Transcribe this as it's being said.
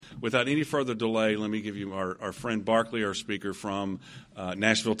without any further delay, let me give you our friend Barclay, our speaker from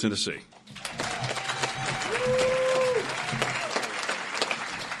Nashville, Tennessee.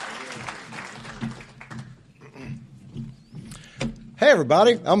 Hey,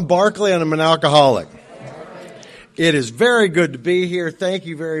 everybody. I'm Barclay, and I'm an alcoholic. It is very good to be here. Thank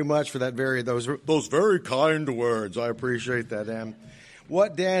you very much for those very kind words. I appreciate that, Dan.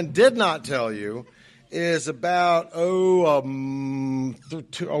 What Dan did not tell you is about, a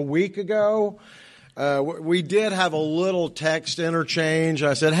week ago, we did have a little text interchange.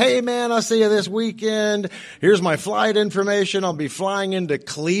 I said, hey, man, I'll see you this weekend. Here's my flight information. I'll be flying into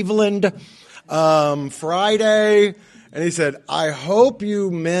Cleveland Friday. And he said, I hope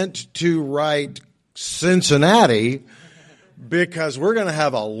you meant to write Cincinnati because we're going to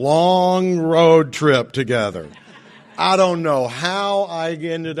have a long road trip together. I don't know how I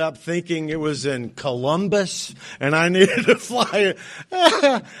ended up thinking it was in Columbus and I needed to fly.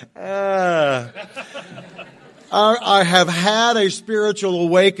 I have had a spiritual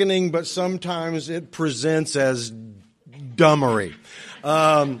awakening, but sometimes it presents as dumbery.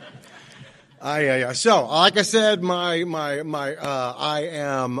 So, like I said, I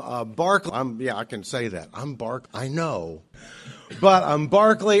am Barclay. I can say that. I'm Barclay. I know. But I'm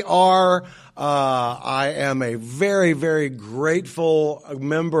Barclay R. I am a very, very grateful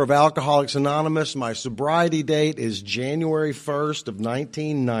member of Alcoholics Anonymous. My sobriety date is January 1st of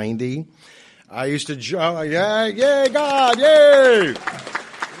 1990. I used to joke, yay, God, yay!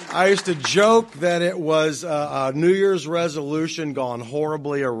 I used to joke that it was a New Year's resolution gone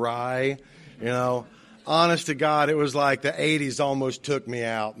horribly awry. You know, honest to God, it was like the 80s almost took me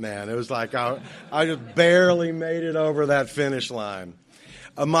out, man. It was like I just barely made it over that finish line.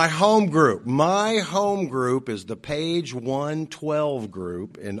 My home group is the Page 112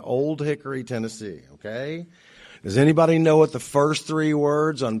 group in Old Hickory, Tennessee, okay? Does anybody know what the first three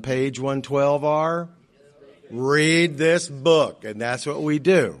words on Page 112 are? Read this book, and that's what we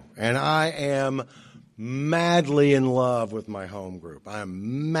do. And I am madly in love with my home group. I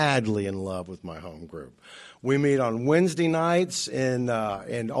am madly in love with my home group. We meet on Wednesday nights in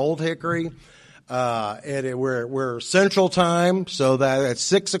Old Hickory. We're Central Time, so that at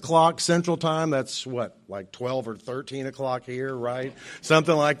 6 o'clock Central Time, that's what, like 12 or 13 o'clock here, right?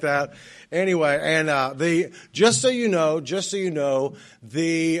 Something like that. Anyway, and just so you know,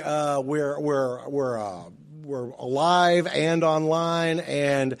 we're alive and online,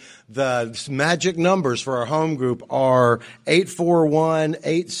 and the magic numbers for our home group are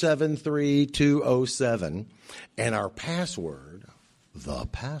 841-873-207, and our password,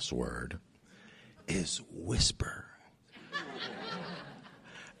 is whisper.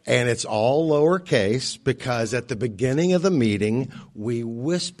 And it's all lowercase because at the beginning of the meeting, we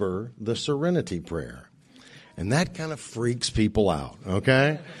whisper the Serenity Prayer. And that kind of freaks people out,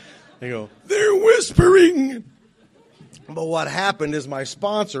 okay? They go, they're whispering. But what happened is my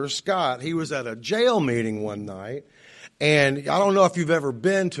sponsor, Scott, he was at a jail meeting one night. And I don't know if you've ever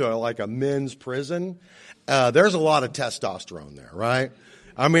been to a men's prison. There's a lot of testosterone there, right?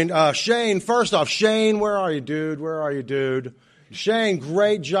 I mean, Shane, first off, Shane, where are you, dude? Shane,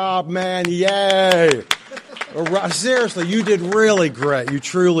 great job, man. Yay. Seriously, you did really great. You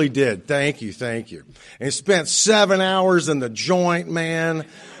truly did. Thank you. And spent 7 hours in the joint, man.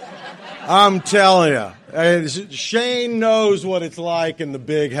 I'm telling you, Shane knows what it's like in the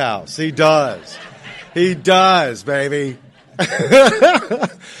big house. He does. He does, baby.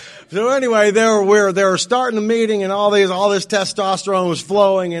 So anyway, they were starting the meeting, and all this testosterone was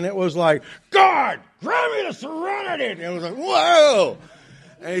flowing, and it was like, God, grant me the serenity. And it was like, whoa.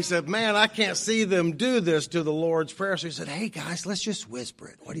 And he said, man, I can't see them do this to the Lord's Prayer. So he said, hey, guys, let's just whisper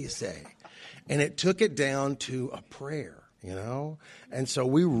it. What do you say? And it took it down to a prayer. You know? And so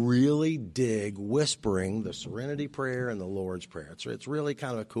we really dig whispering the Serenity Prayer and the Lord's Prayer. It's really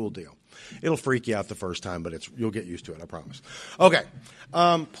kind of a cool deal. It'll freak you out the first time, but you'll get used to it, I promise. Okay.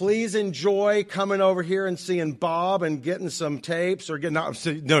 Please enjoy coming over here and seeing Bob and getting some tapes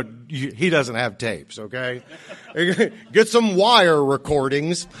he doesn't have tapes, okay? Get some wire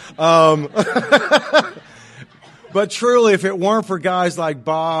recordings. But truly, if it weren't for guys like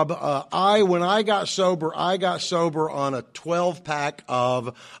Bob, when I got sober on a 12-pack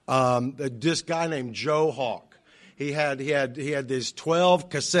of this guy named Joe Hawk. He had these 12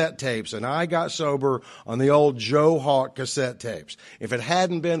 cassette tapes, and I got sober on the old Joe Hawk cassette tapes. If it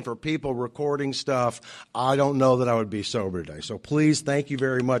hadn't been for people recording stuff, I don't know that I would be sober today. So please, thank you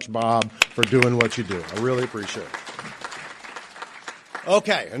very much, Bob, for doing what you do. I really appreciate it.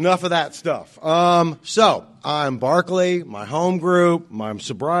 Okay, enough of that stuff. So I'm Barclay, my home group, my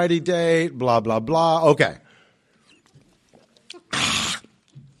sobriety date, blah, blah, blah. Okay.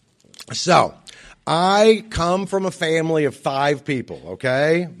 So, I come from a family of 5 people,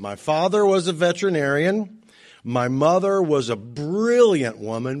 okay? My father was a veterinarian. My mother was a brilliant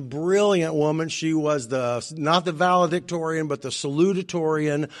woman. She was not the valedictorian, but the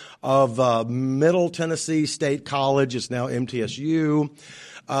salutatorian of Middle Tennessee State College. It's now MTSU.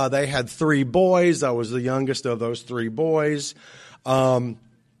 They had 3 boys. I was the youngest of those 3 boys. And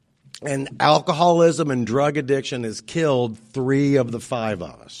alcoholism and drug addiction has killed 3 of the 5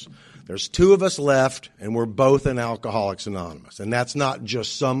 of us. There's 2 of us left, and we're both in Alcoholics Anonymous. And that's not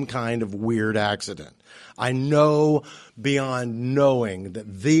just some kind of weird accident. I know beyond knowing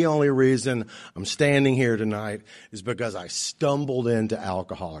that the only reason I'm standing here tonight is because I stumbled into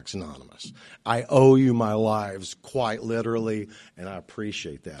Alcoholics Anonymous. I owe you my lives quite literally, and I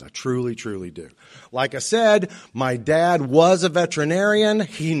appreciate that. I truly, truly do. Like I said, my dad was a veterinarian.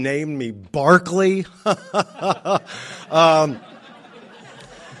 He named me Barclay.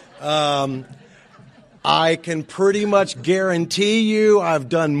 I can pretty much guarantee you I've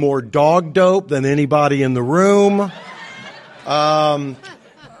done more dog dope than anybody in the room. I've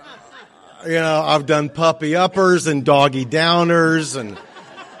done puppy uppers and doggy downers and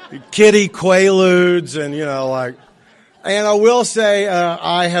kitty quaaludes and, and I will say,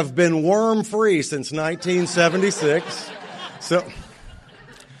 I have been worm free since 1976. So,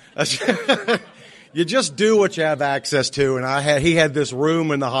 you just do what you have access to, and he had this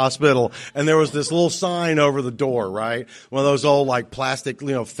room in the hospital, and there was this little sign over the door, right? One of those old, plastic,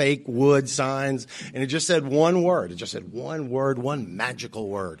 fake wood signs, and it just said one word. It just said one word, one magical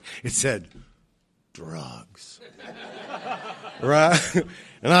word. It said, drugs. Right?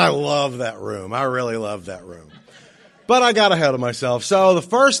 And I love that room. I really love that room. But I got ahead of myself. So the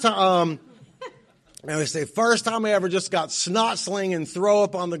first time I ever just got snot slinging, throw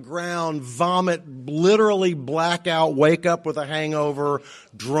up on the ground, vomit, literally blackout, wake up with a hangover,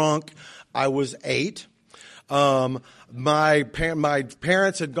 drunk. I was 8. My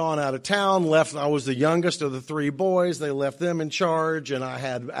parents had gone out of town, left. I was the youngest of the 3 boys. They left them in charge, and I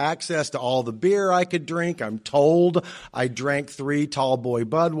had access to all the beer I could drink. I'm told I drank 3 tall boy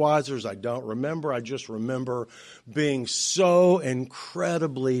Budweisers. I don't remember. I just remember being so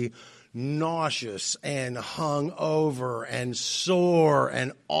incredibly nauseous and hung over and sore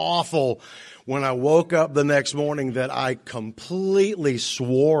and awful when I woke up the next morning that I completely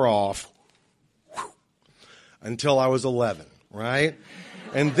swore off until I was 11, right?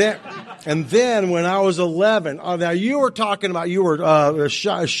 And then when I was 11, now you were talking about,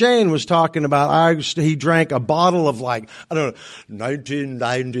 Shane was talking about, he drank a bottle of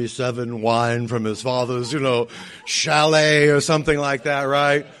 1997 wine from his father's, chalet or something like that,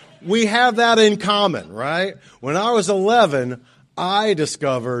 right? We have that in common, right? When I was 11, I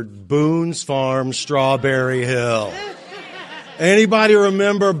discovered Boone's Farm Strawberry Hill. Anybody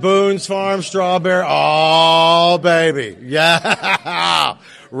remember Boone's Farm Strawberry? Oh, baby. Yeah.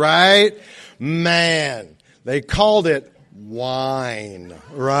 Right? Man, they called it wine,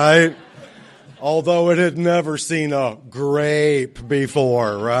 right? Although it had never seen a grape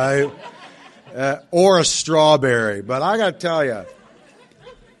before, right? Or a strawberry. But I got to tell you,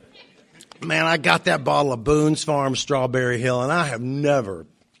 man, I got that bottle of Boone's Farm Strawberry Hill, and I have never,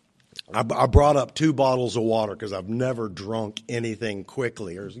 I brought up 2 bottles of water because I've never drunk anything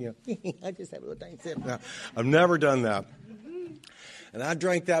quickly. Or, I just have a little tiny sip. No, I've never done that. And I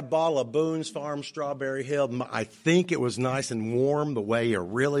drank that bottle of Boone's Farm Strawberry Hill. I think it was nice and warm the way you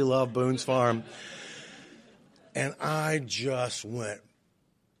really love Boone's Farm. And I just went,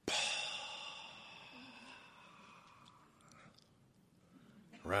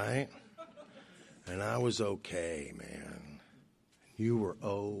 right? And I was okay, man. You were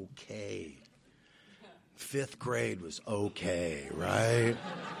okay. 5th grade was okay, right?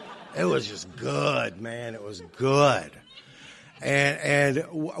 It was just good, man. It was good. And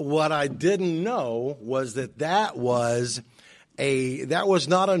what I didn't know was that was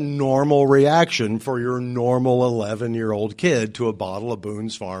not a normal reaction for your normal 11-year-old kid to a bottle of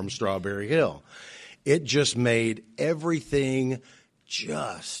Boone's Farm Strawberry Hill. It just made everything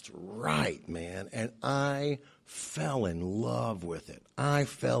just right, man. And I fell in love with it. I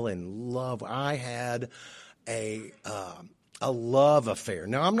had a love affair.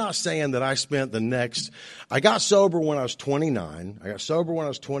 Now, I'm not saying that I spent I got sober when I was 29.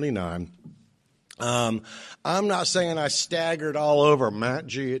 I'm not saying I staggered all over Mount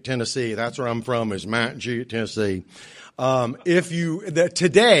Juliet, Tennessee. That's where I'm from, is Mount Juliet, Tennessee.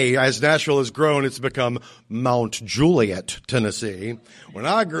 Today, as Nashville has grown, it's become Mount Juliet, Tennessee. When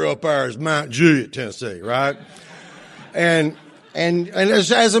I grew up there, it was Mount Juliet, Tennessee, right? And And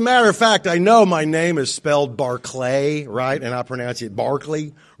as a matter of fact, I know my name is spelled Barclay, right? And I pronounce it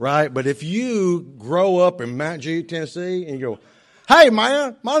Barclay, right? But if you grow up in Mount Juliet, Tennessee, and you go, "Hey,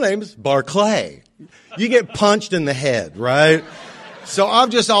 man, my name is Barclay," you get punched in the head, right? So I've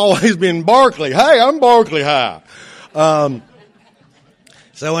just always been Barclay. Hey, I'm Barclay High.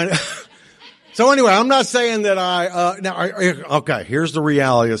 So anyway, I'm not saying that okay, here's the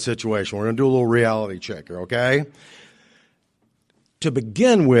reality of the situation. We're going to do a little reality check here, okay? To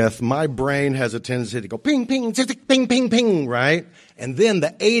begin with, my brain has a tendency to go ping, ping, ping, ping, ping, right? And then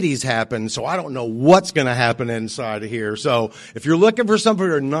the 80s happen, so I don't know what's going to happen inside of here. So if you're looking for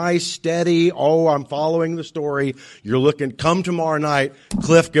something nice, steady, I'm following the story, come tomorrow night,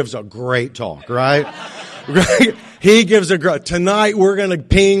 Cliff gives a great talk, right? He gives tonight we're going to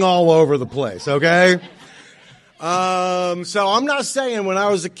ping all over the place, okay? So I'm not saying when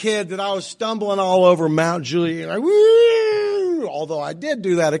I was a kid that I was stumbling all over Mount Juliet, like, woo, although I did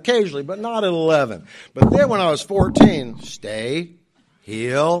do that occasionally, but not at 11. But then when I was 14, stay,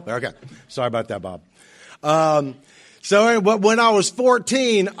 heal. Okay. Sorry about that, Bob. But when I was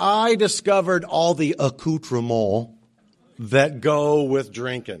 14, I discovered all the accoutrements that go with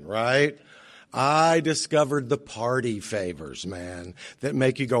drinking, right? I discovered the party favors, man, that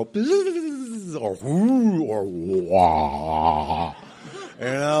make you go or whoo or wah,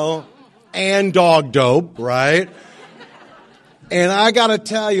 and dog dope, right? And I got to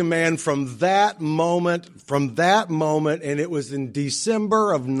tell you, man, from that moment, and it was in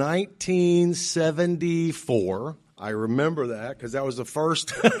December of 1974. I remember that because that was the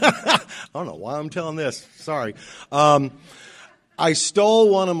first. I don't know why I'm telling this. Sorry. I stole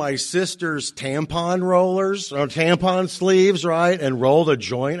one of my sister's tampon rollers, or tampon sleeves, right, and rolled a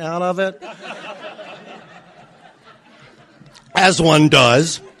joint out of it. As one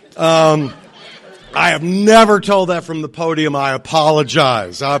does. I have never told that from the podium. I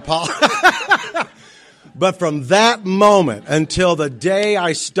apologize. But from that moment until the day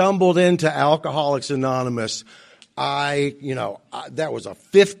I stumbled into Alcoholics Anonymous, that was a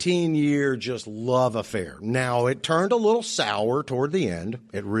 15-year just love affair. Now, it turned a little sour toward the end.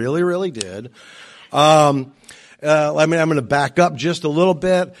 It really, really did. I'm going to back up just a little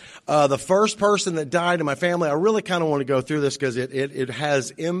bit. The first person that died in my family, I really kind of want to go through this because it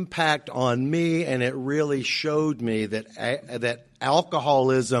has impact on me, and it really showed me that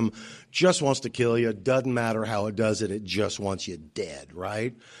alcoholism just wants to kill you. It doesn't matter how it does it. It just wants you dead,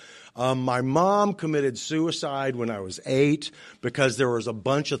 right? My mom committed suicide when I was 8 because there was a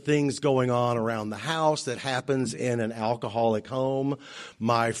bunch of things going on around the house that happens in an alcoholic home.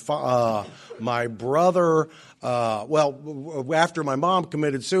 My brother, after my mom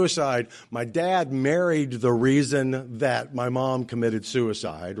committed suicide, my dad married the reason that my mom committed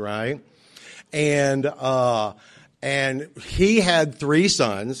suicide, right? And he had 3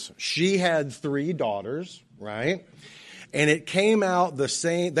 sons. She had 3 daughters, right? And it came out the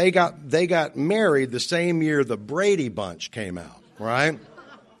same. They got married the same year the Brady Bunch came out, right?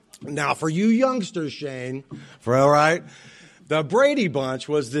 Now, for you youngsters, Shane, the Brady Bunch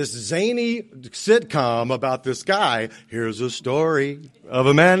was this zany sitcom about this guy. Here's a story of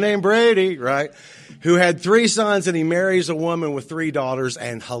a man named Brady, right? Who had 3 sons, and he marries a woman with 3 daughters,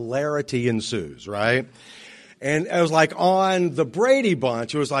 and hilarity ensues, right? And it was like on the Brady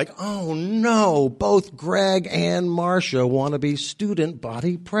Bunch, it was like, oh no, both Greg and Marcia want to be student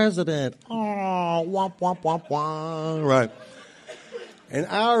body president. Oh, womp, womp, womp, womp. Right. And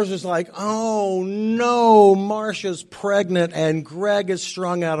ours was like, oh no, Marcia's pregnant and Greg is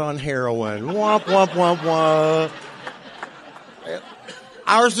strung out on heroin. Womp, womp, womp, womp.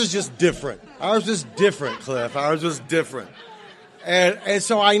 Ours was just different. Ours was different, Cliff. Ours was different. And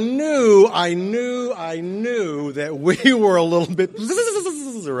so I knew that we were a little bit,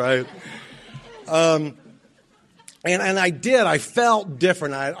 right? And I felt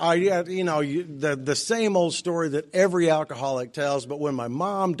different. The same old story that every alcoholic tells, but when my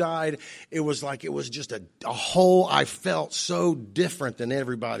mom died, it was just a whole, I felt so different than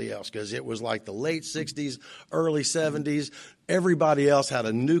everybody else because it was like the late 60s, early 70s. Everybody else had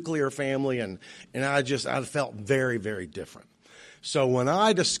a nuclear family and I felt very, very different. So when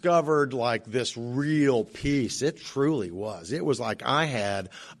I discovered like this real peace, it truly was. It was like I had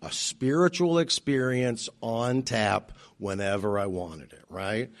a spiritual experience on tap whenever I wanted it,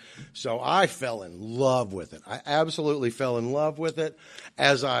 right? So I fell in love with it. I absolutely fell in love with it.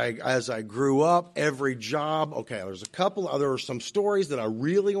 As I grew up, every job, there were some stories that I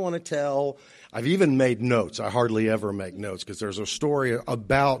really want to tell. I've even made notes. I hardly ever make notes because there's a story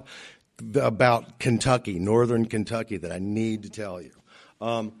about Kentucky, northern Kentucky, that I need to tell you.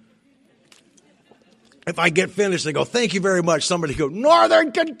 if I get finished, they go, "Thank you very much." Somebody go,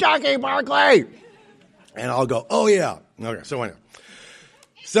 "Northern Kentucky, Barclay." And I'll go, "Oh, yeah." Okay, so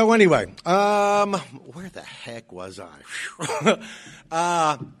anyway, where the heck was I?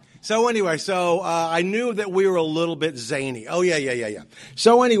 I knew that we were a little bit zany. Oh, yeah.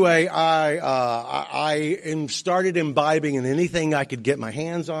 So anyway, I started imbibing in anything I could get my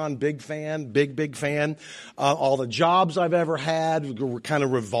hands on. Big fan. All the jobs I've ever had were kind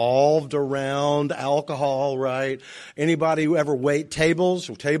of revolved around alcohol, right? Anybody who ever wait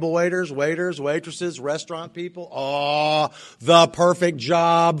tables, table waiters, waitresses, restaurant people? Oh, the perfect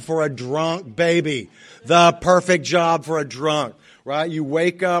job for a drunk baby. The perfect job for a drunk. Right? You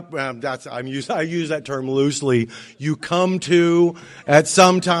wake up, I use that term loosely. You come to at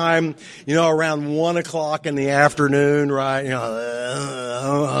some time, around 1:00 in the afternoon, right?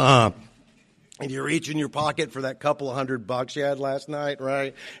 And you reach in your pocket for that couple of $100 you had last night,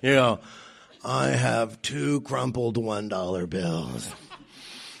 right? I have 2 crumpled $1 bills.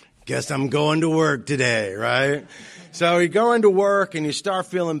 Guess I'm going to work today, right? So you go into work and you start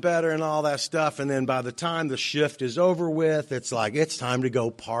feeling better and all that stuff. And then by the time the shift is over with, it's like, it's time to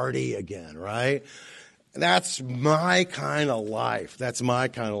go party again, right? That's my kind of life.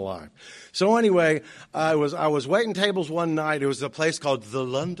 So anyway, I was waiting tables one night. It was a place called the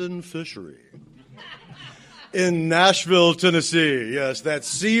London Fishery in Nashville, Tennessee. Yes, that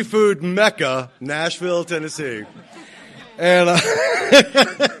seafood mecca, Nashville, Tennessee.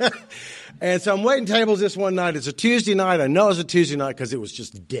 And so I'm waiting tables this one night. It's a Tuesday night. I know it's a Tuesday night because it was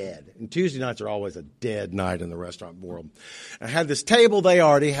just dead. And Tuesday nights are always a dead night in the restaurant world. I had this table. They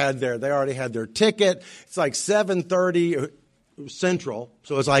already had their ticket. It's like 7:30 Central,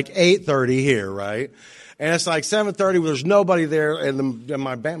 so it's like 8:30 here, right? And it's like 7:30. There's nobody there, and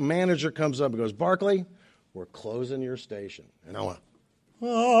my manager comes up and goes, "Barclay, we're closing your station." And I went,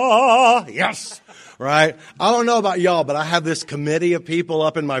 "Oh, yes." Right? I don't know about y'all, but I have this committee of people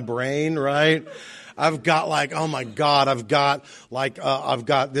up in my brain, right? I've got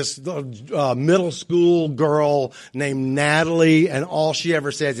this middle school girl named Natalie, and all she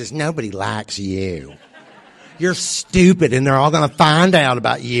ever says is, "Nobody likes you. You're stupid, and they're all going to find out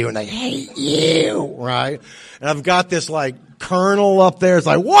about you, and they hate you," right? And I've got this colonel up there. It's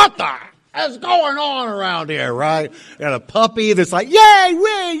like, "What the is going on around here," right? And a puppy that's like,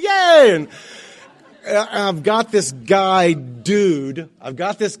 "Yay, yay!" And I've got this guy, dude,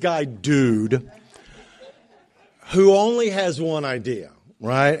 who only has one idea,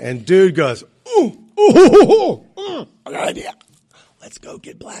 right? And dude goes, I got an idea. Let's go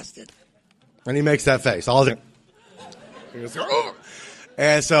get blasted. And he makes that face. He goes, "Oh."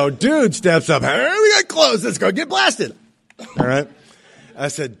 And so dude steps up. "Hey, we got clothes. Let's go get blasted." All right. I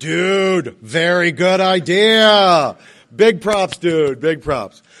said, "Dude, very good idea. Big props, dude. Big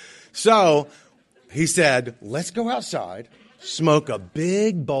props." So he said, "Let's go outside, smoke a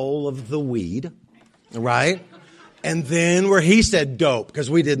big bowl of the weed," right? And then he said dope, because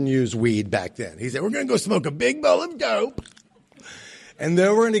we didn't use weed back then. He said, "We're going to go smoke a big bowl of dope. And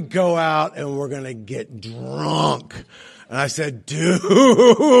then we're going to go out and we're going to get drunk." And I said,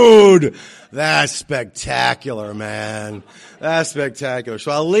 "Dude, that's spectacular, man. That's spectacular."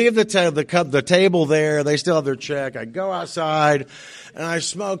 So I leave the table there. They still have their check. I go outside and I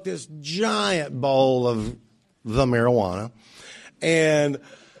smoke this giant bowl of the marijuana. And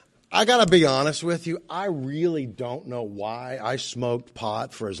I got to be honest with you, I really don't know why I smoked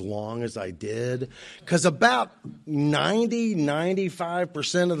pot for as long as I did. Because about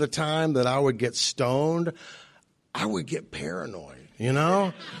 95% of the time that I would get stoned, I would get paranoid, It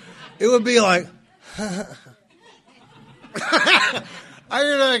would be like, I'd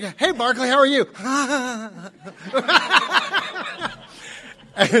be like, "Hey, Barclay, how are you?"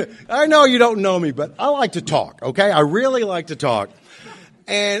 I know you don't know me, but I like to talk, okay? I really like to talk.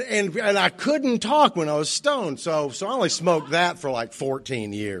 And I couldn't talk when I was stoned, so I only smoked that for like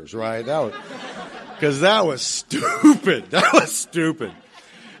 14 years, right? Because that was stupid.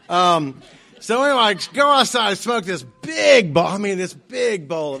 So anyway, I go outside and smoke this big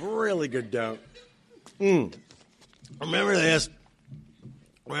bowl of really good dope. Remember this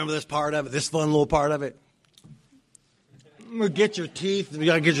part of it, this fun little part of it? You get your teeth, you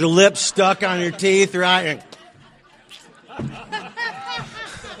gotta get your lips stuck on your teeth, right?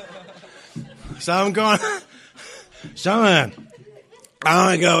 So I'm going to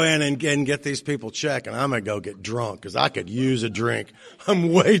go in and get these people checked, and I'm going to go get drunk because I could use a drink.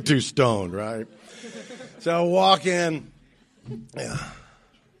 I'm way too stoned, right? So I walk in. Yeah.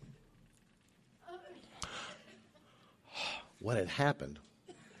 What had happened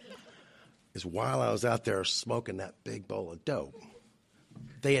is while I was out there smoking that big bowl of dope,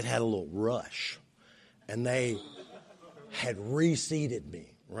 they had a little rush. and they had reseated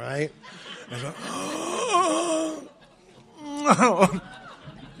me, right? I was like, oh.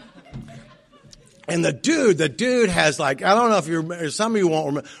 And the dude has like, I don't know if you remember, some of you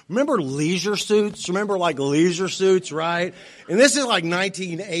won't remember leisure suits? Remember like leisure suits, right? And this is like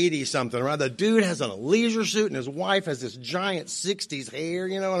 1980 something, right? The dude has on a leisure suit and his wife has this giant 60s hair,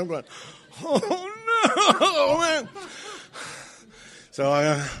 you know, and I'm going, oh no, man.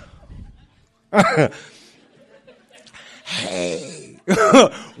 So hey,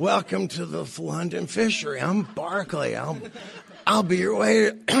 welcome to the London Fishery. I'm Barclay. I'll be your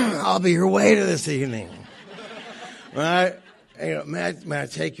waiter. I'll be your waiter this evening. Right? You know, may I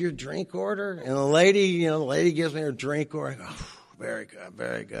take your drink order? And the lady gives me her drink order. I go, oh, very good,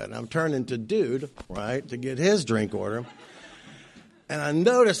 very good. And I'm turning to dude, right, to get his drink order. And I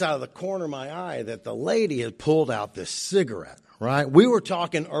noticed out of the corner of my eye that the lady had pulled out this cigarette. Right? We were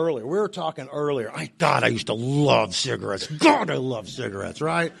talking earlier. God, I used to love cigarettes. God, I love cigarettes,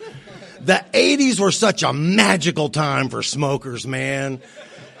 right? The 80s were such a magical time for smokers, man.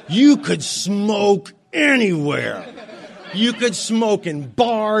 You could smoke anywhere. You could smoke in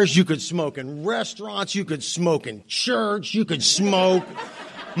bars. You could smoke in restaurants. You could smoke in church. You could smoke.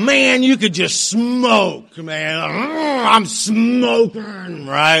 Man, you could just smoke, man. I'm smoking,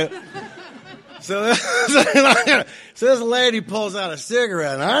 right? So this lady pulls out a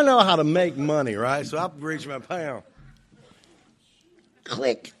cigarette, and I know how to make money, right? So I reach my pound.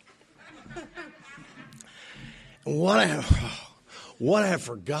 Click. And what I have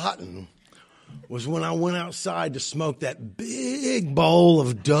forgotten was when I went outside to smoke that big bowl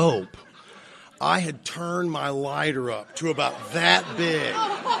of dope, I had turned my lighter up to about that big.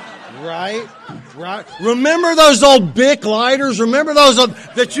 Right? Remember those old Bic lighters? Remember those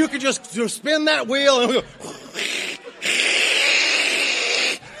that you could just spin that wheel and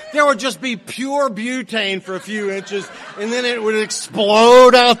there would just be pure butane for a few inches and then it would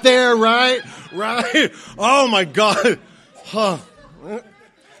explode out there, right? Right? Oh my God. Huh.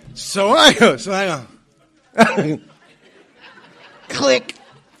 So I go, click.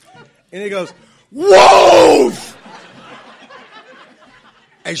 And he goes, whoa!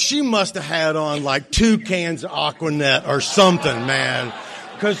 And she must have had on like 2 cans of Aquanet or something, man.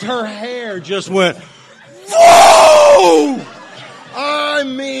 Because her hair just went, whoa! I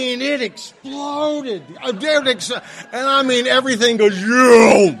mean, it exploded. And I mean, everything goes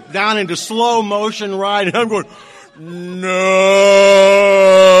down into slow motion, right? And I'm going, no!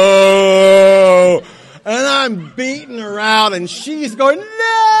 And I'm beating her out, and she's going, no!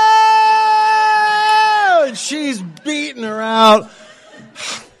 And she's beating her out.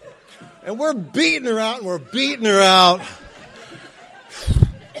 And we're beating her out, and we're beating her out.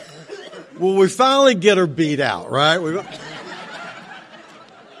 Well, we finally get her beat out, right?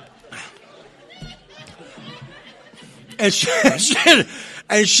 And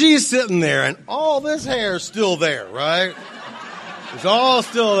she's sitting there, and all this hair is still there, right? It's all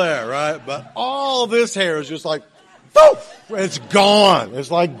still there, right? But all this hair is just like, poof! It's gone. It's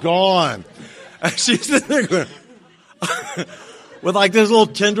like gone. And she's sitting there going, with like this little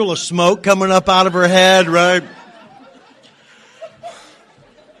tendril of smoke coming up out of her head, right?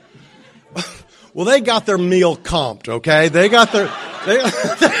 Well, they got their meal comped, okay? They got their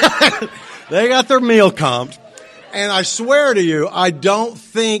meal comped. And I swear to you, I don't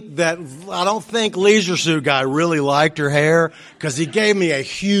think Leisure Suit Guy really liked her hair because he gave me a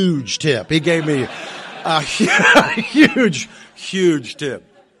huge tip. He gave me a huge tip.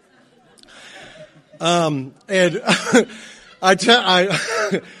 And I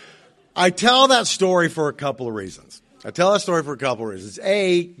tell that story for a couple of reasons.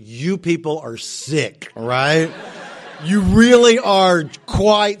 A, you people are sick, right? You really are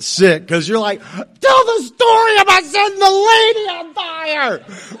quite sick because you're like, tell the story about setting the lady on fire,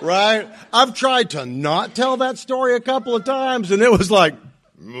 right? I've tried to not tell that story a couple of times and it was like,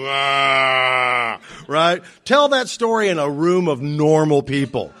 right? Tell that story in a room of normal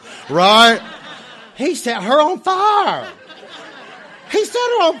people, right? He set her on fire. He set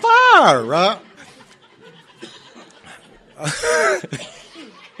her on fire, right?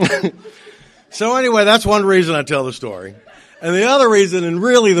 So anyway, that's one reason I tell the story. And the other reason, and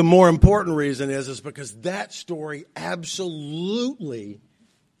really the more important reason, is because that story absolutely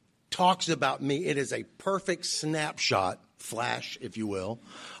talks about me. It is a perfect snapshot, flash, if you will.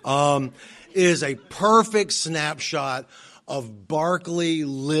 It is a perfect snapshot of Barclay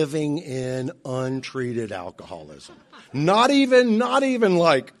living in untreated alcoholism. Not even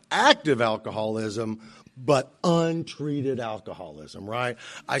like active alcoholism, but untreated alcoholism, right?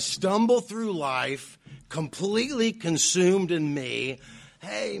 I stumble through life completely consumed in me,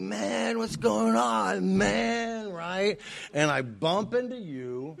 hey, man, what's going on, man, right? And I bump into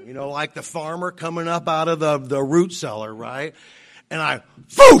you, like the farmer coming up out of the root cellar, right? And I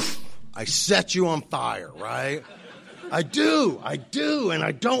set you on fire, right? I do, and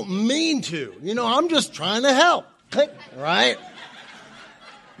I don't mean to. I'm just trying to help, right?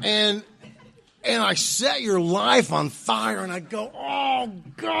 And I set your life on fire, and I go, oh,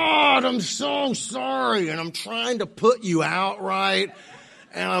 God, I'm so sorry. And I'm trying to put you out, right?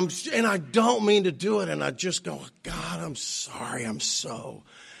 And I don't mean to do it. And I just go, God, I'm sorry. I'm so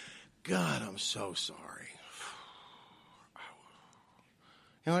sorry.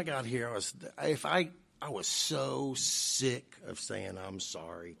 I got here, I was so sick of saying I'm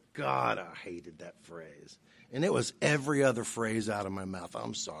sorry. God, I hated that phrase. And it was every other phrase out of my mouth.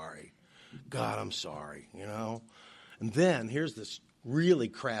 I'm sorry. God, I'm sorry, And then here's this really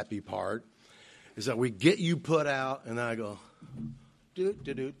crappy part, is that we get you put out, and I go,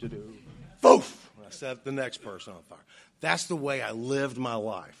 do-do-do-do-do, poof, and I set the next person on fire. That's the way I lived my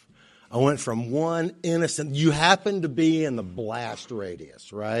life. I went from one innocent, you happen to be in the blast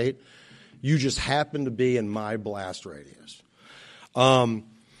radius, right? You just happen to be in my blast radius. I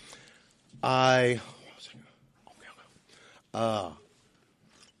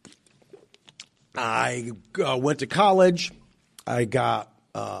went to college. I got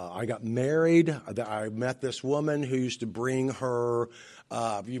married. I met this woman who used to bring her.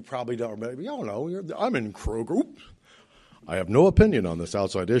 You probably don't remember. Y'all know. I'm in Kroger. Oops. I have no opinion on this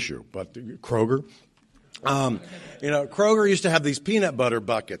outside issue, but Kroger. Kroger used to have these peanut butter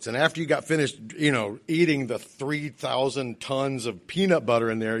buckets, and after you got finished, eating the 3,000 tons of peanut butter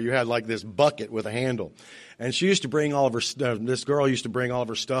in there, you had like this bucket with a handle. And she used to bring all of her this girl used to bring all of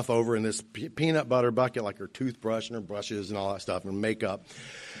her stuff over in this peanut butter bucket, like her toothbrush and her brushes and all that stuff and makeup.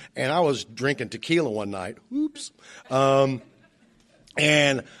 And I was drinking tequila one night. Oops.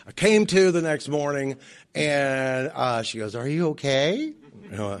 And I came to the next morning, and she goes, "Are you okay?"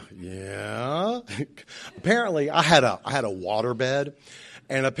 Yeah. Apparently, I had a water bed,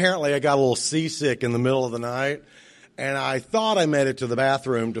 and apparently I got a little seasick in the middle of the night, and I thought I made it to the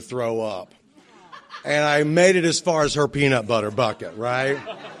bathroom to throw up. And I made it as far as her peanut butter bucket, right?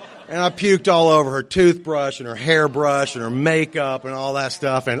 And I puked all over her toothbrush and her hairbrush and her makeup and all that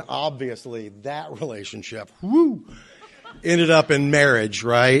stuff. And obviously that relationship, ended up in marriage,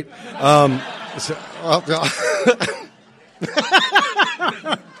 right? I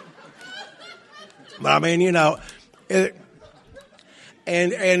mean,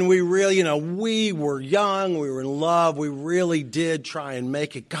 and we really, we were young, we were in love, we really did try and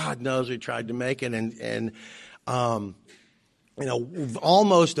make it. God knows we tried to make it, and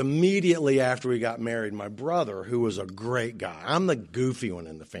almost immediately after we got married, my brother, who was a great guy, I'm the goofy one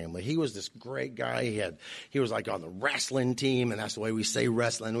in the family. He was this great guy. He was like on the wrestling team, and that's the way we say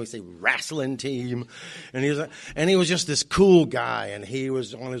wrestling. We say wrestling team, and he was just this cool guy. And he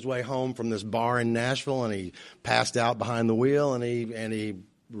was on his way home from this bar in Nashville, and he passed out behind the wheel, and he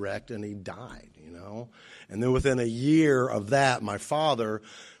wrecked, and he died. And then within a year of that, my father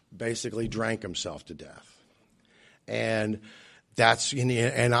basically drank himself to death, and.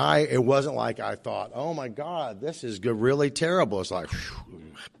 It wasn't like I thought, oh my God, this is good, really terrible. It's like,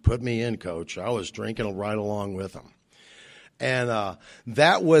 put me in, coach. I was drinking right along with him. And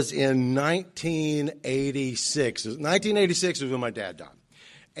that was in 1986. 1986 is when my dad died.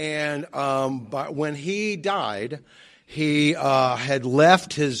 And but when he died, he had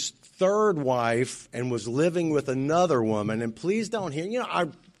left his third wife and was living with another woman. And please don't hear,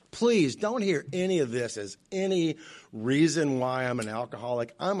 please don't hear any of this as any reason why I'm an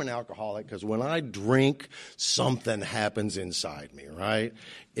alcoholic. I'm an alcoholic because when I drink, something happens inside me, right?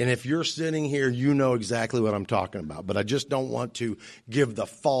 And if you're sitting here, you know exactly what I'm talking about. But I just don't want to give the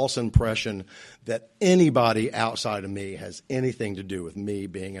false impression that anybody outside of me has anything to do with me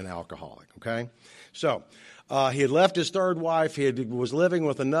being an alcoholic, okay? So he had left his third wife. He was living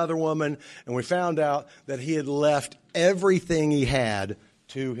with another woman, and we found out that he had left everything he had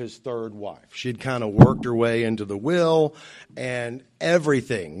to his third wife. She'd kind of worked her way into the will and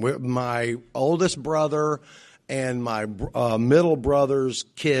everything. My oldest brother and my middle brother's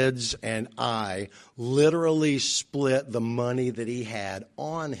kids and I literally split the money that he had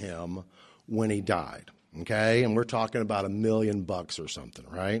on him when he died. Okay? And we're talking about $1 million or something,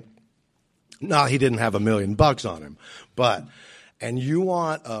 right? No, he didn't have $1 million on him. And you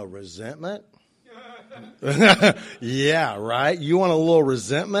want a resentment? Yeah, right? You want a little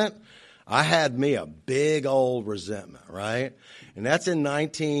resentment? I had me a big old resentment, right? And that's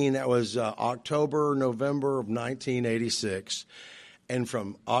October, November of 1986. And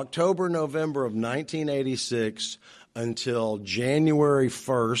from October, November of 1986 until January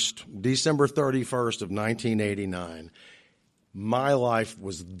 1st, December 31st of 1989. My life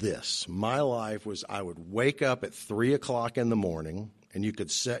was this. My life was I would wake up at 3 o'clock in the morning, and you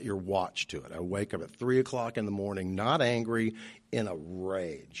could set your watch to it. I would wake up at 3 o'clock in the morning, not angry, in a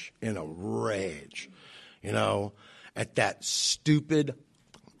rage, at that stupid,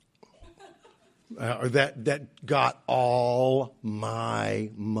 that got all my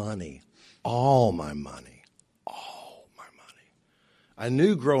money. I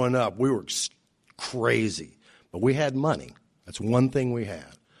knew growing up we were crazy, but we had money. That's one thing we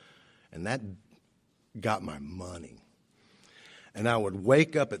had. And that got my money. And I would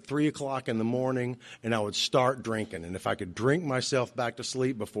wake up at 3 o'clock in the morning, and I would start drinking. And if I could drink myself back to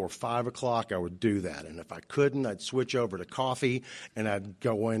sleep before 5 o'clock, I would do that. And if I couldn't, I'd switch over to coffee, and I'd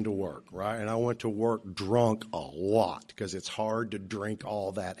go into work, right? And I went to work drunk a lot because it's hard to drink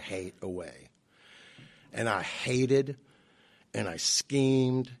all that hate away. And I hated, and I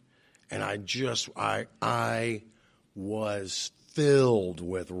schemed, and I was filled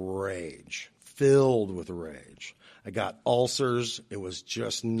with rage. I got ulcers. It was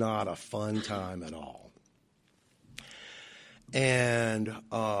just not a fun time at all. And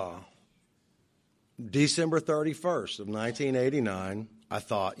December 31st of 1989, I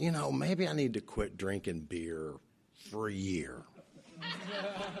thought, maybe I need to quit drinking beer for a year.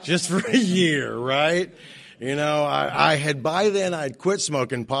 Just for a year, right? I had by then I'd quit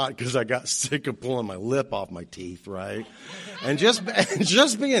smoking pot because I got sick of pulling my lip off my teeth, right? And just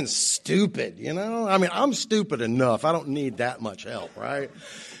being stupid, I'm stupid enough. I don't need that much help, right?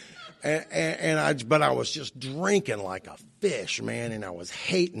 But I was just drinking like a fish, man, and I was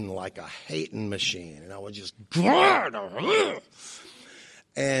hating like a hating machine, and I was just,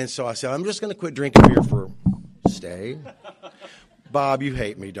 and so I said, I'm just going to quit drinking beer for stay. Bob, you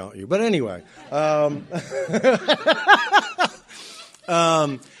hate me, don't you? But anyway, and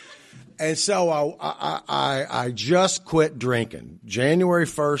so I just quit drinking. January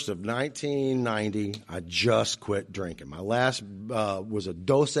 1st of 1990, I just quit drinking. My last was a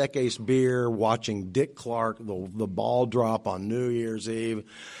Dos Equis beer, watching Dick Clark, the ball drop on New Year's Eve,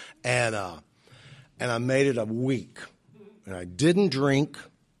 and I made it a week, and I didn't drink,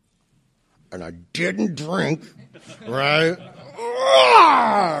 right?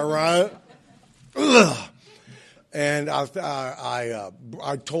 Right? Ugh. And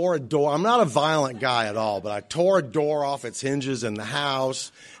I tore a door. I'm not a violent guy at all, but I tore a door off its hinges in the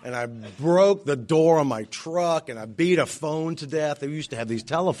house, and I broke the door on my truck, and I beat a phone to death. They used to have these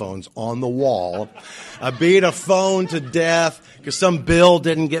telephones on the wall. I beat a phone to death because some bill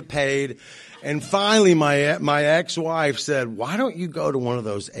didn't get paid. And finally, my ex-wife said, "Why don't you go to one of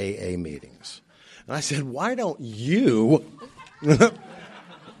those AA meetings?" And I said, "Why don't you?"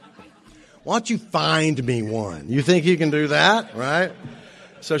 Why don't you find me one? You think you can do that, right?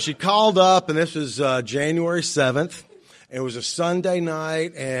 So she called up, and this was January 7th. It was a Sunday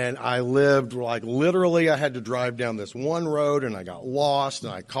night, and I lived literally I had to drive down this one road, and I got lost,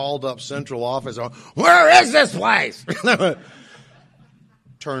 and I called up central office. I went, "Where is this place?" And I went,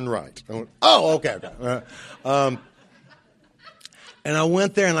 "Turn right." I went, "Oh, okay." And I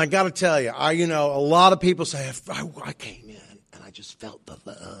went there, and I got to tell you, a lot of people say, I came in, and I just felt the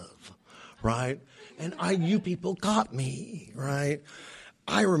love, right? And you people got me, right?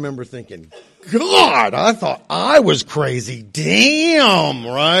 I remember thinking, God, I thought I was crazy. Damn,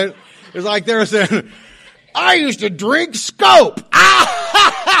 right? It's like they were saying, I used to drink Scope.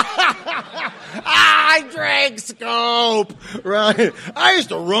 I drank Scope, right? I used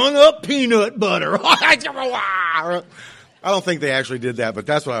to run up peanut butter. I don't think they actually did that, but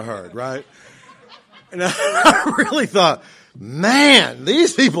that's what I heard, right? And I really thought, man,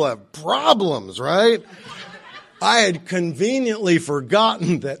 these people have problems, right? I had conveniently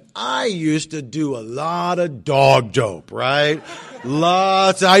forgotten that I used to do a lot of dog dope, right?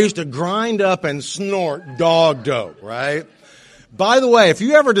 I used to grind up and snort dog dope, right? By the way, if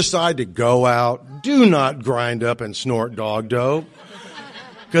you ever decide to go out, do not grind up and snort dog dope,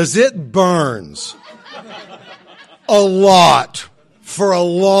 because it burns a lot for a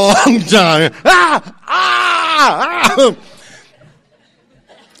long time.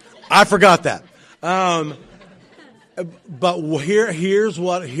 I forgot that. But here's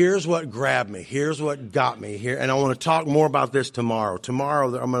what grabbed me. Here's what got me here. And I want to talk more about this tomorrow.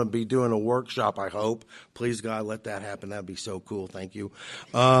 Tomorrow I'm going to be doing a workshop, I hope. Please, God, let that happen. That'd be so cool. Thank you.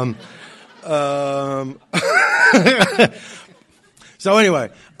 So anyway,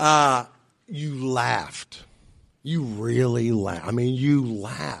 you laughed. You really laughed. I mean, you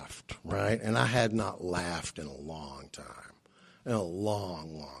laughed, right? And I had not laughed in a long time. In a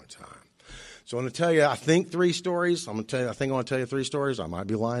long, long time. So I'm going to tell you, I think 3 stories. I think I want to tell you 3 stories. I might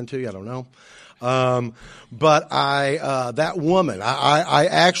be lying to you. I don't know. But that woman,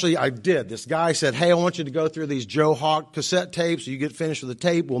 I did. This guy said, "Hey, I want you to go through these Joe Hawk cassette tapes. You get finished with the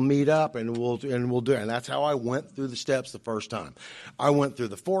tape, we'll meet up and we'll do it." And that's how I went through the steps the first time. I went through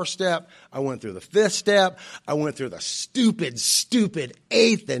the 4th step. I went through the 5th step. I went through the stupid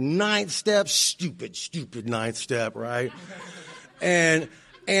 8th and 9th step. Stupid 9th step, right? And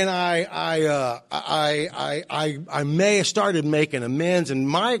I may have started making amends. And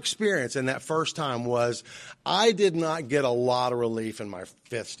my experience in that first time was I did not get a lot of relief in my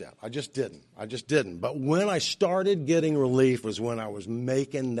 5th step. I just didn't. But when I started getting relief was when I was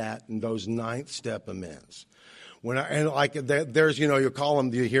making those 9th step amends. There's,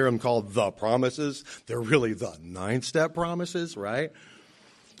 you hear them called the promises. They're really the 9th step promises, right?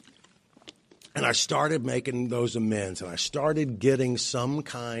 And I started making those amends, and I started getting some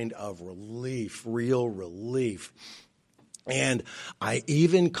kind of relief, real relief. And I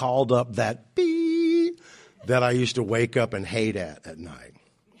even called up that beep that I used to wake up and hate at night.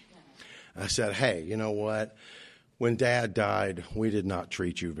 I said, "Hey, you know what? When Dad died, we did not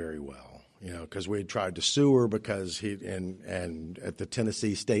treat you very well, because we had tried to sue her because and at the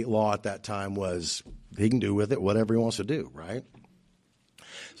Tennessee state law at that time was he can do with it whatever he wants to do, right?"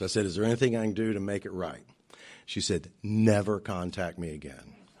 So I said, "Is there anything I can do to make it right?" She said, "Never contact me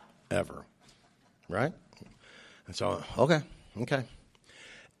again, ever." Right? And so, okay.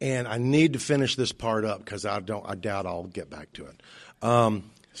 And I need to finish this part up because I doubt I'll get back to it.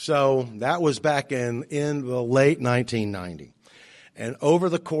 So that was back in the late 1990. And over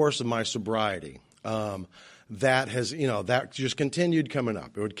the course of my sobriety, that has, that just continued coming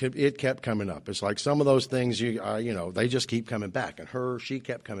up. It kept coming up. It's like some of those things, they just keep coming back. And she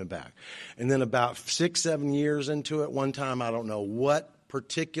kept coming back. And then about 6-7 years into it, one time, I don't know what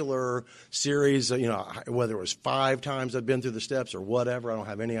particular series, whether it was 5 times I'd been through the steps or whatever, I don't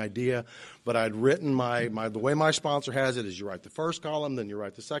have any idea. But I'd written the way my sponsor has it is you write the first column, then you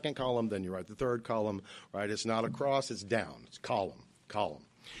write the second column, then you write the third column, right? It's not across, it's down. It's column.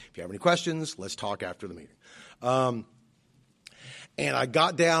 If you have any questions, let's talk after the meeting. And I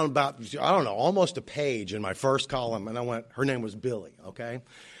got down about, almost a page in my first column, and I went, her name was Billy, okay?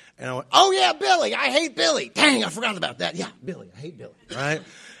 And I went, "Oh, yeah, Billy, I hate Billy. Dang, I forgot about that. Yeah, Billy, I hate Billy," right?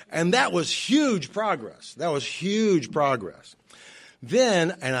 And that was huge progress.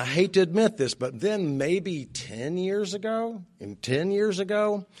 Then, and I hate to admit this, but then maybe 10 years ago,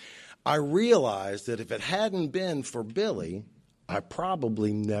 I realized that if it hadn't been for Billy, I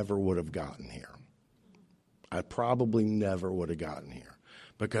probably never would have gotten here.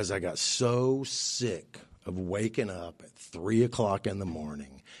 Because I got so sick of waking up at 3 o'clock in the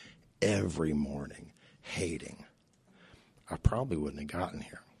morning, every morning, hating. I probably wouldn't have gotten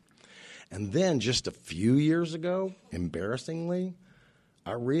here. And then just a few years ago, embarrassingly,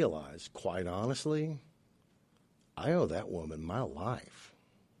 I realized, quite honestly, I owe that woman my life.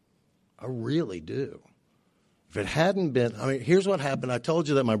 I really do. If it hadn't been, here's what happened. I told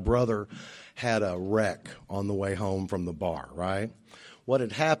you that my brother had a wreck on the way home from the bar, right? What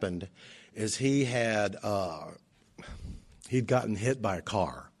had happened is he'd gotten hit by a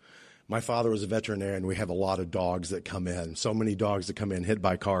car. My father was a veterinarian. We have a lot of dogs that come in. So many dogs that come in hit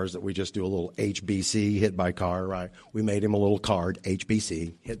by cars that we just do a little HBC, hit by car, right? We made him a little card,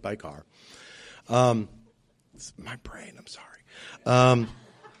 HBC, hit by car. It's my brain, I'm sorry.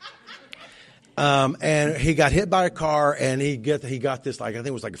 And he got hit by a car, and he got this, I think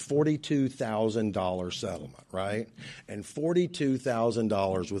it was like a $42,000 settlement, right? And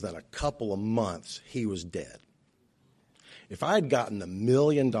 $42,000 within a couple of months, he was dead. If I had gotten $1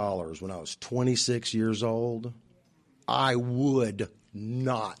 million when I was 26 years old, I would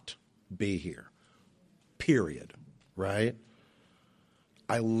not be here, period, right?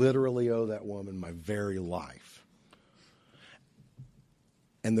 I literally owe that woman my very life.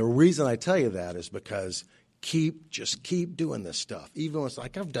 And the reason I tell you that is because just keep doing this stuff. Even when it's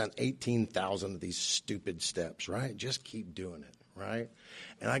like I've done 18,000 of these stupid steps, right? Just keep doing it, right?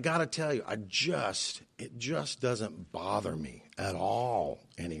 And I got to tell you, it just doesn't bother me at all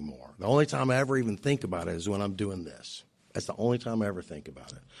anymore. The only time I ever even think about it is when I'm doing this. That's the only time I ever think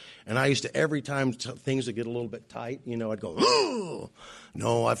about it. And I used to, every time things would get a little bit tight, I'd go, "Oh,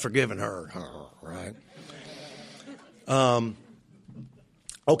 no, I've forgiven her," right?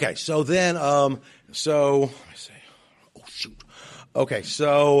 Okay, so then, let me see. Oh, shoot. Okay,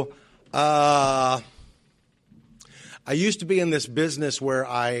 so I used to be in this business where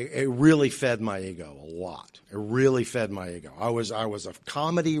it really fed my ego a lot. It really fed my ego. I was a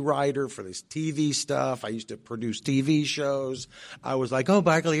comedy writer for this TV stuff. I used to produce TV shows. I was like, oh,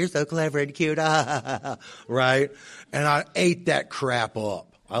 Barclay, you're so clever and cute, right? And I ate that crap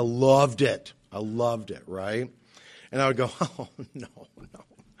up. I loved it, right? And I would go, oh, no.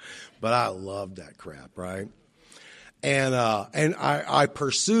 But I loved that crap, right? And I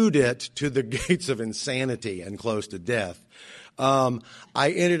pursued it to the gates of insanity and close to death. I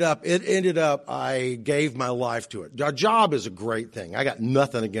gave my life to it. A job is a great thing. I got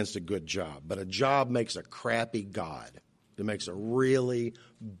nothing against a good job, but a job makes a crappy God. It makes a really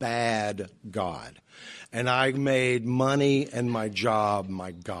bad God. And I made money and my job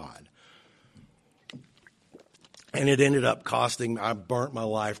my God. And it ended up I burnt my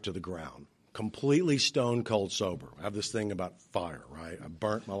life to the ground. Completely stone cold sober. I have this thing about fire, right? I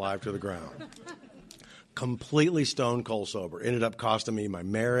burnt my life to the ground. Completely stone cold sober. Ended up costing me my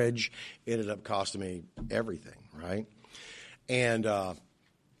marriage. Ended up costing me everything, right? And I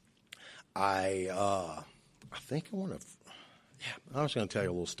think I was going to tell you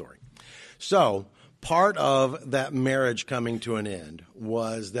a little story. So part of that marriage coming to an end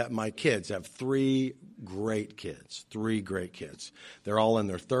was that my kids have three great kids. They're all in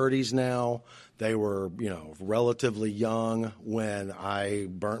their 30s now. They were, relatively young when I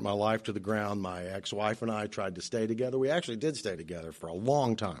burnt my life to the ground. My ex-wife and I tried to stay together. We actually did stay together for a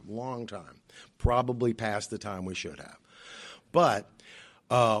long time, probably past the time we should have. But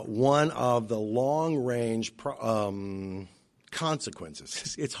one of the long-range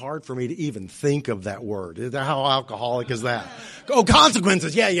consequences. It's hard for me to even think of that word. How alcoholic is that? Oh,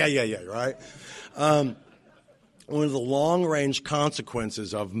 consequences. Yeah, right? One of the long-range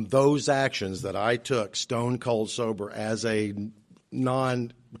consequences of those actions that I took stone cold sober as a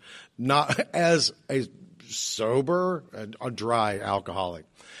dry alcoholic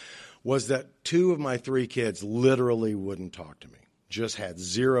was that two of my three kids literally wouldn't talk to me. Just had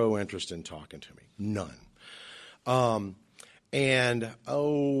zero interest in talking to me. None. And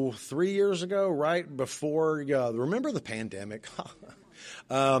 3 years ago, right before, remember the pandemic?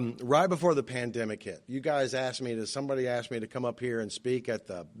 Right before the pandemic hit, somebody asked me to come up here and speak at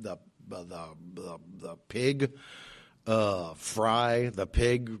the pig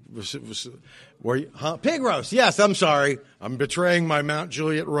pig roast. Yes, I'm sorry. I'm betraying my Mount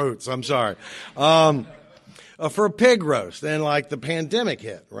Juliet roots. I'm sorry. For a pig roast. And the pandemic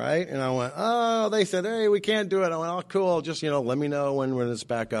hit, right? And I went, they said, hey, we can't do it. I went, oh, cool. Just, let me know when it's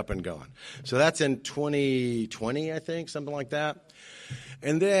back up and going. So that's in 2020, I think, something like that.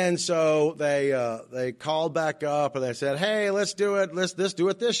 And then so they called back up and they said, hey, let's do it. Let's do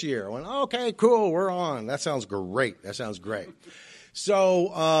it this year. I went, okay, cool. We're on. That sounds great.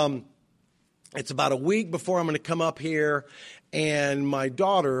 So, it's about a week before I'm going to come up here, and my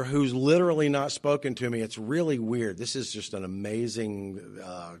daughter, who's literally not spoken to me, it's really weird. This is just an amazing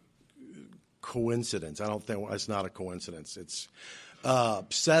coincidence. I don't think it's not a coincidence. It's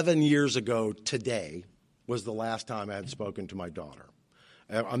 7 years ago today was the last time I had spoken to my daughter.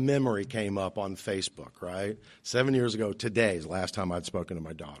 A memory came up on Facebook, right? 7 years ago today is the last time I'd spoken to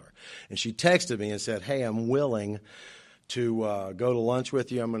my daughter. And she texted me and said, hey, I'm willing to go to lunch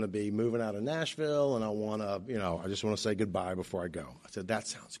with you. I'm going to be moving out of Nashville, and I want to, I just want to say goodbye before I go. I said, that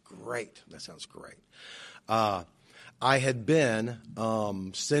sounds great. I had been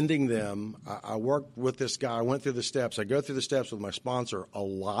sending them. I worked with this guy. I went through the steps. I go through the steps with my sponsor a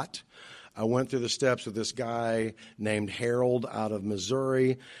lot. I went through the steps with this guy named Harold out of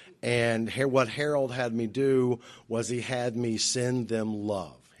Missouri, and what Harold had me do was he had me send them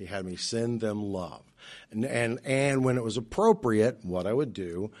love. And when it was appropriate, what I would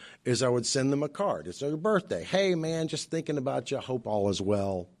do is I would send them a card. It's their birthday. Hey, man, just thinking about you. Hope all is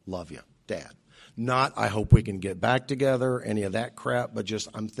well. Love you, Dad. Not, I hope we can get back together, any of that crap, but just,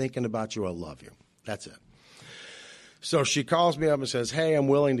 I'm thinking about you. I love you. That's it. So she calls me up and says, hey, I'm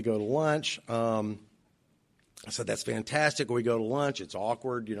willing to go to lunch. I said, that's fantastic. We go to lunch. It's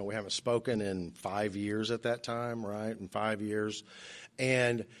awkward. We haven't spoken in 5 years at that time, right? In 5 years.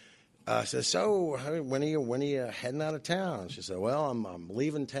 And I said, so when are you heading out of town? She said, well, I'm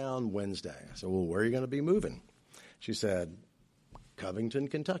leaving town Wednesday. I said, well, where are you going to be moving? She said, Covington,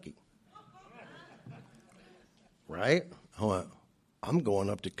 Kentucky. Right? I went, I'm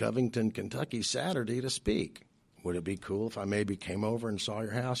going up to Covington, Kentucky Saturday to speak. Would it be cool if I maybe came over and saw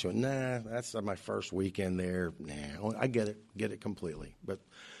your house? She went, nah, that's my first weekend there. Nah, I get it completely. But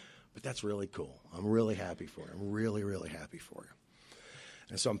that's really cool. I'm really happy for you. I'm really, really happy for you.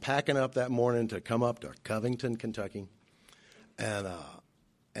 And so I'm packing up that morning to come up to Covington, Kentucky, and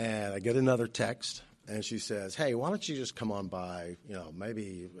I get another text, And she says, hey, why don't you just come on by,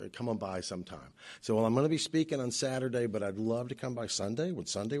 maybe come on by sometime. So, well, I'm going to be speaking on Saturday, but I'd love to come by Sunday. Would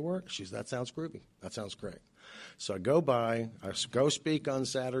Sunday work? She said, that sounds groovy. That sounds great. So I go by. I go speak on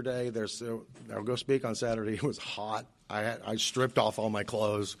Saturday. I'll go speak on Saturday. It was hot. I stripped off all my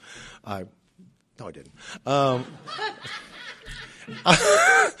clothes. No, I didn't.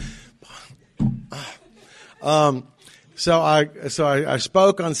 So I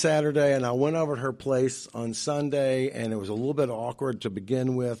spoke on Saturday, and I went over to her place on Sunday, and it was a little bit awkward to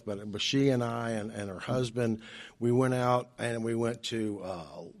begin with, but she and I and her husband, we went out and we went to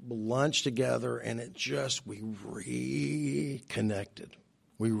lunch together, and we reconnected.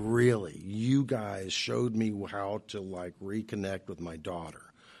 You guys showed me how to reconnect with my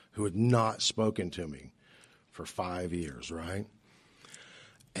daughter, who had not spoken to me for 5 years, right?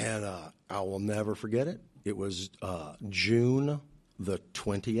 And I will never forget it. It was June the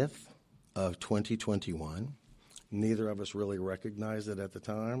 20th of 2021. Neither of us really recognized it at the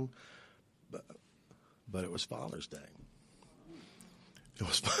time, but it was Father's Day.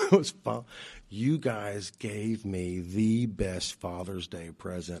 You guys gave me the best Father's Day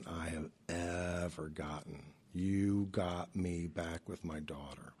present I have ever gotten. You got me back with my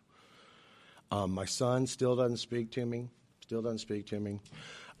daughter. My son still doesn't speak to me.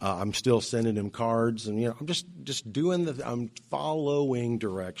 I'm still sending him cards, and I'm just doing I'm following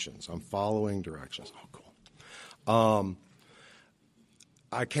directions. Oh, cool.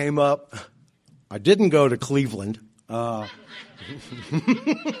 I came up. I didn't go to Cleveland. I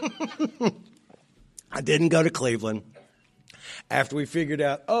didn't go to Cleveland. After we figured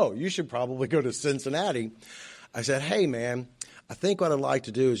out, you should probably go to Cincinnati, I said, hey, man, I think what I'd like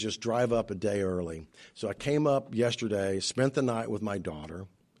to do is just drive up a day early. So I came up yesterday, spent the night with my daughter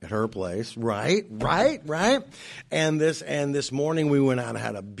at her place. Right. And this morning we went out and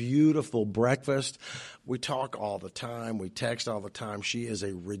had a beautiful breakfast. We talk all the time. We text all the time. She is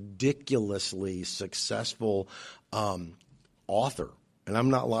a ridiculously successful author. And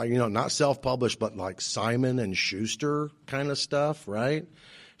I'm not not self-published, but like Simon and Schuster kind of stuff, right?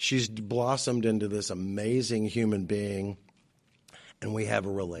 She's blossomed into this amazing human being, and we have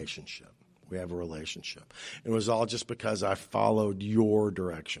a relationship. It was all just because I followed your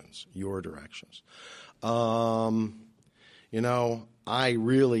directions. I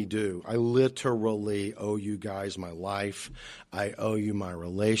really do. I literally owe you guys my life. I owe you my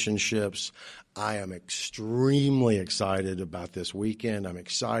relationships. I am extrememely excited about this weekend. I'm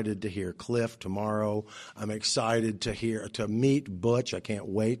excited to hear Cliff tomorrow. I'm excited to meet Butch. I can't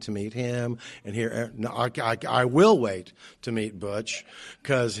wait to meet him and hear. No, I will wait to meet Butch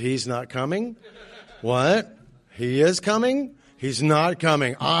because he's not coming. What? He is coming? He's not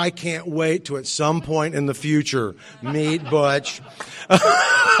coming. I can't wait to at some point in the future meet Butch.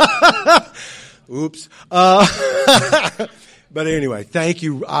 Oops. But anyway, thank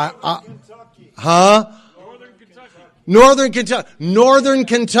you. Northern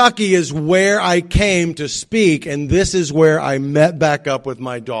Kentucky is where I came to speak, and this is where I met back up with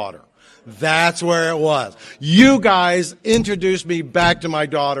my daughter. That's where it was. You guys introduced me back to my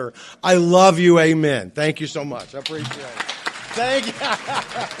daughter. I love you. Amen. Thank you so much. I appreciate it. Thank you.